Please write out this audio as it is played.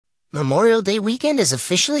Memorial Day weekend is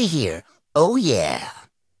officially here. Oh yeah.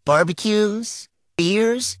 Barbecues,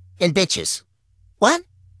 beers, and bitches. What?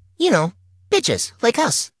 You know, bitches, like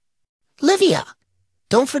us. Livia,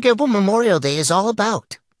 don't forget what Memorial Day is all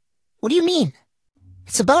about. What do you mean?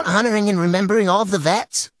 It's about honoring and remembering all of the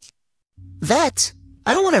vets. Vets?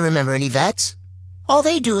 I don't want to remember any vets. All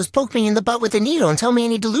they do is poke me in the butt with a needle and tell me I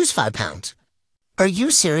need to lose 5 pounds. Are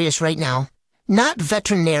you serious right now? Not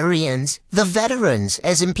veterinarians, the veterans,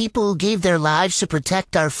 as in people who gave their lives to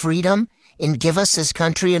protect our freedom and give us this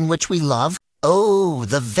country in which we love. Oh,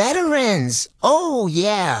 the veterans. Oh,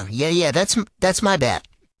 yeah, that's my bad.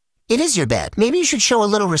 It is your bad. Maybe you should show a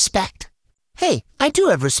little respect. Hey, I do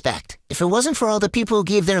have respect. If it wasn't for all the people who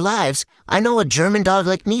gave their lives, I know a German dog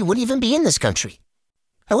like me wouldn't even be in this country.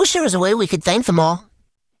 I wish there was a way we could thank them all.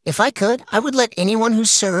 If I could, I would let anyone who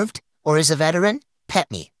served or is a veteran pet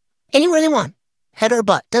me. Anywhere they want. Head or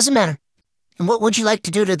butt, doesn't matter. And what would you like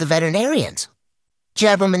to do to the veterinarians?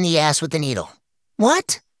 Jab them in the ass with the needle.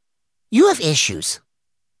 What? You have issues.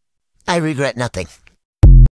 I regret nothing.